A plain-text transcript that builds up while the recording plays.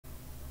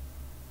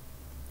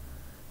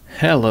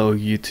Hello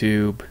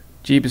YouTube,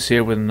 Geebuz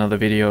here with another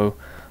video,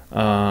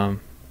 and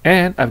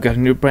I've got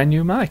a brand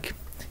new mic.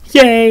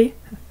 Yay!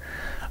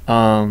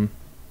 So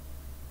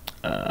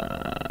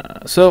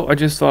I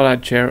just thought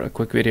I'd share a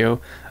quick video.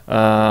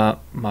 My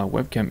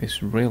webcam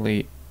is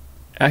really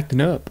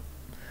acting up.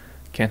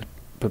 Can't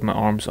put my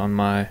arms on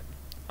my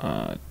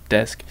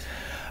desk.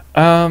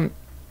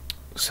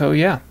 So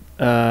yeah,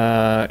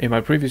 in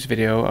my previous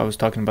video I was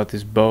talking about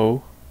this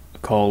bow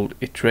called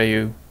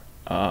Etrayu,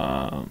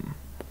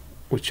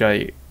 which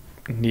I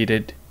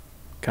needed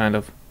kind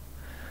of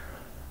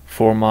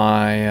for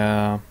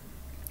my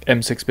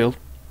M6 build.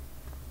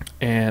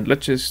 And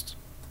let's just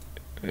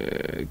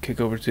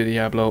kick over to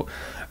Diablo.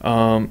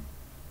 I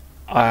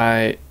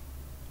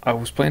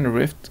was playing a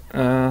Rift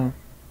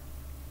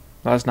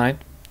last night.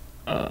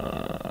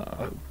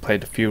 I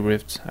played a few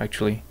Rifts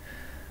actually.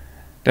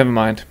 Never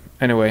mind.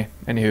 Anyway,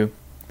 anywho,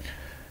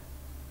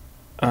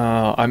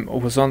 I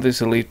was on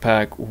this elite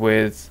pack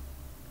with,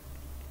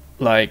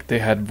 like, they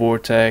had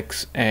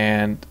Vortex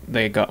and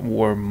they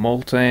were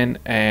Molten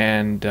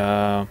and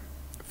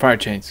Fire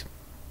Chains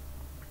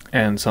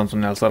and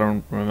something else I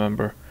don't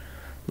remember,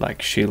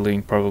 like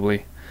shielding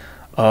probably,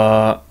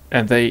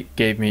 and they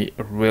gave me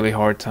a really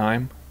hard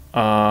time.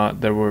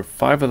 There were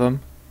 5 of them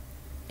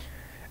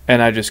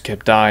and I just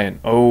kept dying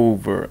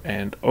over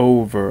and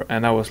over,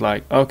 and I was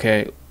like,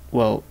 okay,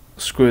 well,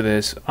 screw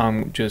this,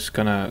 I'm just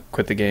gonna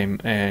quit the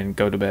game and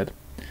go to bed,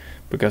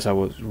 because I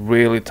was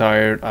really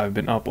tired. I've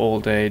been up all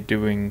day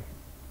doing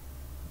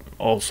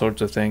all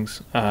sorts of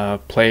things,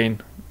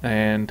 playing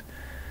and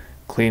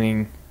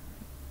cleaning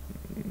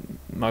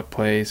my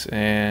place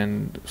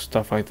and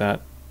stuff like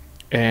that.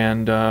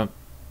 And but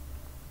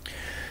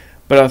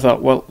I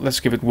thought, well, let's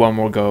give it one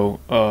more go.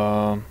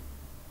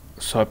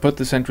 So I put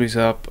the sentries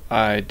up.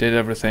 I did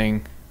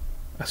everything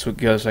as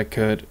good as I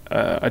could.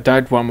 I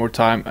died one more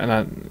time,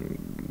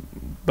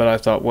 but I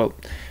thought, well,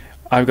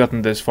 I've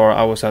gotten this far.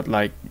 I was at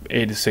like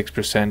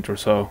 86% or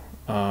so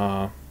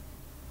on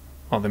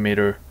the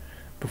meter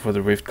before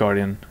the Rift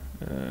Guardian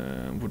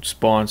would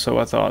spawn. So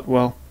I thought,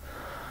 well,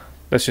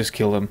 let's just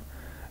kill them.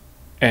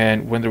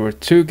 And when there were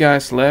 2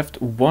 guys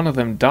left, one of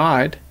them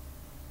died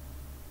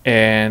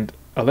and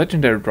a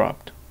legendary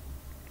dropped.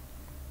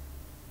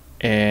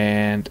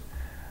 And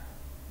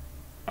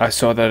I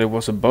saw that it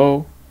was a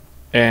bow,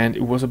 and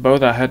it was a bow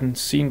that I hadn't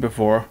seen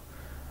before.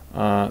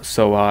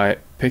 So I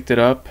picked it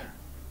up.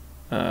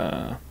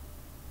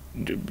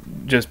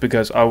 Just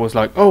because I was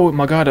like, oh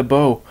my god, a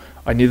bow,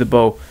 I need a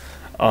bow.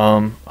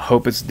 I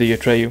hope it's the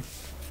Etrayu.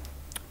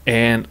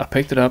 And I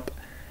picked it up,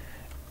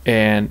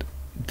 and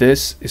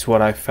this is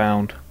what I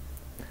found.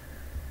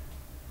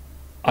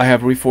 I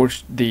have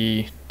reforged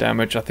the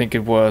damage. I think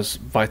it was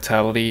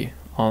vitality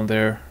on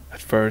there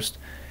at first,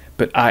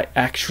 but I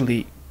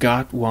actually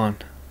got one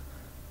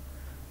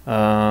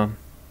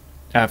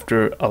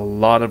after a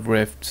lot of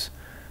rifts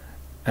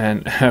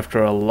and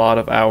after a lot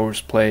of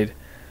hours played.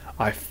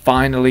 I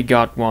finally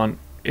got one.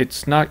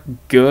 It's not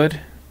good.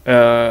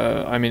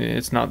 I mean,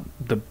 it's not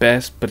the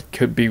best, but it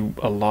could be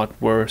a lot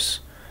worse.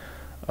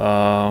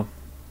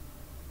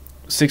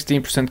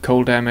 16%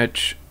 cold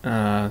damage,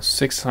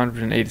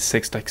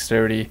 686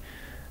 dexterity,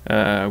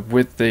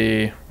 with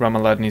the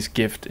Ramaladni's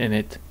gift in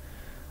it.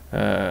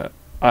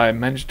 I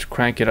managed to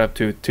crank it up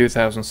to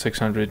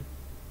 2600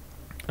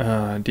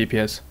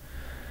 DPS,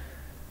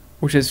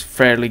 which is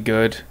fairly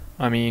good.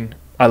 I mean,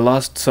 I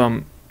lost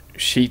some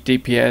sheet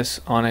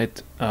DPS on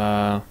it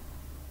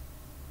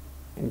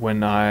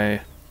when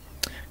I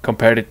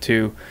compared it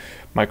to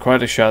my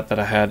karate shot that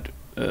I had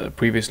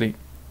previously,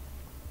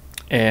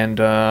 and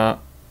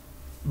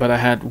but I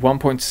had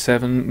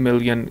 1.7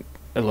 million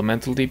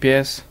elemental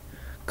DPS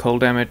cold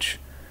damage,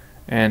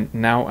 and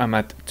now I'm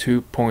at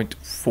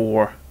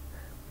 2.4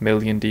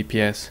 million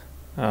DPS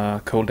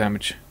cold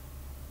damage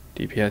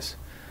DPS.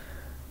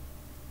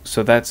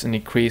 So that's an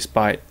increase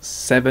by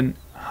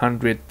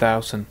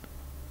 700,000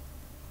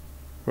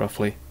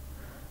 roughly.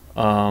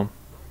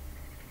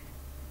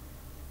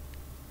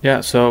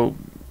 Yeah, so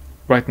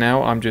right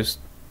now I'm just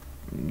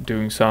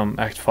doing some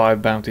Act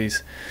 5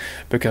 bounties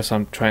because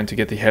I'm trying to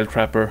get the Hell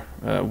Trapper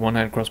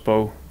one-hand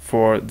crossbow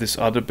for this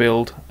other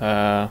build.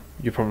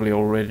 You probably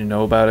already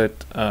know about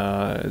it.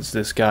 It's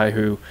this guy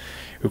who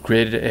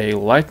created a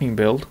lightning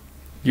build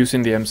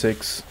using the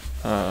M6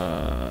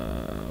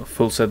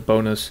 full set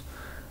bonus,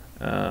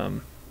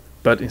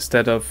 but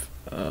instead of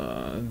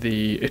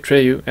the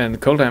Etrayu and the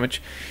cold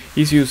damage,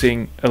 he's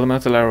using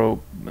elemental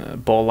arrow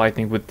ball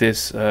lightning with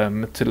this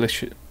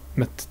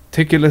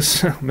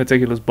meticulous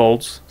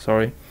bolts,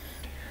 sorry.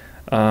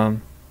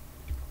 And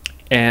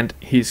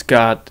he's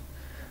got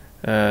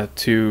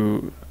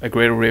to a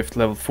greater rift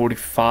level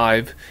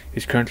 45.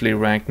 He's currently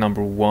ranked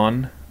number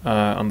 1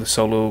 on the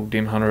solo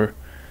Demon Hunter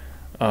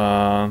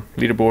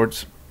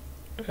leaderboards,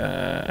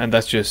 and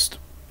that's just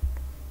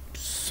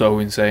so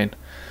insane.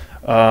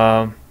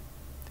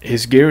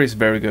 His gear is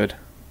very good.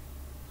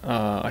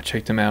 I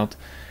checked him out,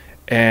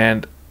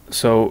 and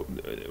so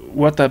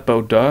what that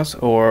bow does,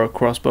 or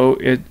crossbow,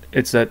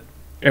 it's that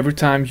every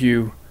time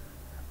you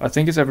I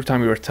think it's every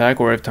time you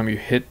attack or every time you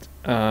hit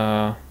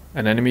an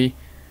enemy,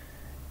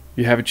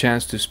 you have a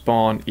chance to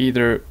spawn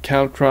either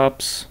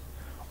caltrops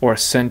or a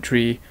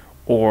sentry,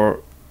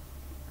 or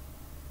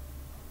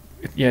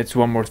yeah, it's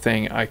one more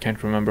thing, I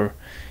can't remember.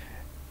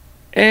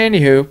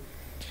 Anywho,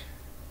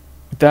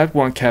 that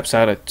one caps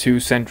out at 2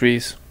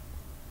 sentries,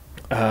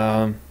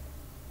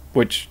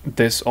 which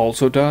this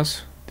also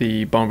does,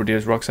 the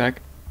Bombardier's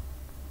Rucksack.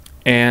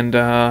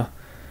 And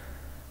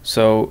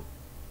so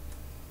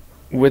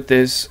with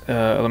this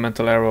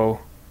elemental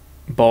arrow,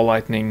 ball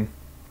lightning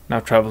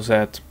now travels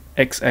at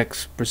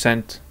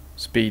XX%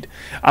 speed.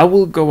 I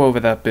will go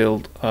over that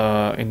build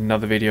in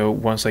another video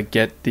once I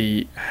get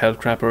the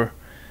Helltrapper,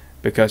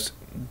 because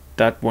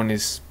that one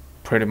is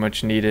pretty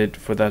much needed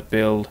for that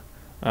build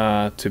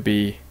to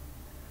be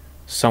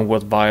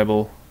somewhat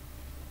viable.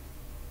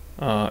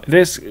 It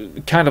is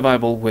kind of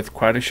viable with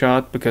quite a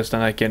shot, because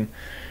then I can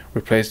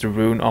replace the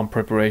rune on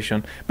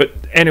preparation. But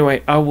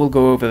anyway, I will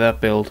go over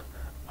that build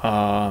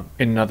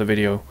in another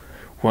video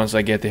once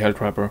I get the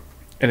Helltrapper,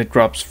 and it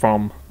drops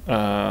from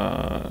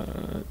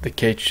the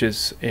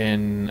cages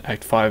in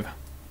Act 5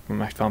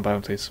 from Act 5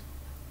 bounties.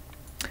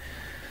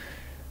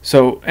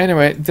 So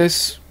anyway,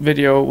 this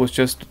video was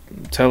just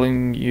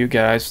telling you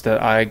guys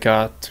that I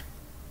got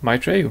my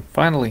Etrayu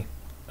finally.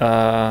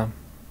 Now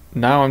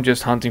I'm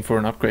just hunting for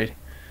an upgrade,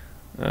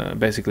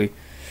 basically.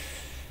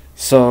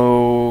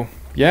 So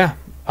yeah,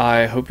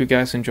 I hope you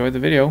guys enjoyed the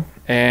video,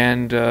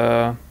 and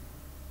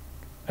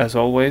as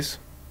always,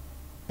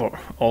 or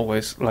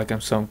always, like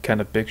I'm some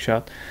kind of big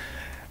shot,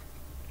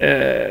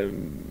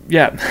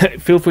 yeah,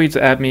 feel free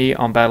to add me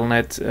on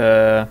Battle.net.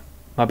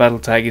 My battle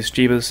tag is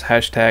Geebuz,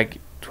 hashtag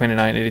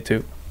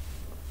 2982,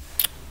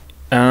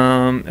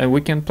 and we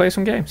can play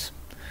some games.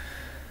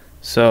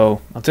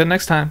 So until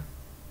next time,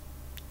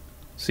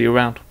 see you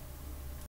around.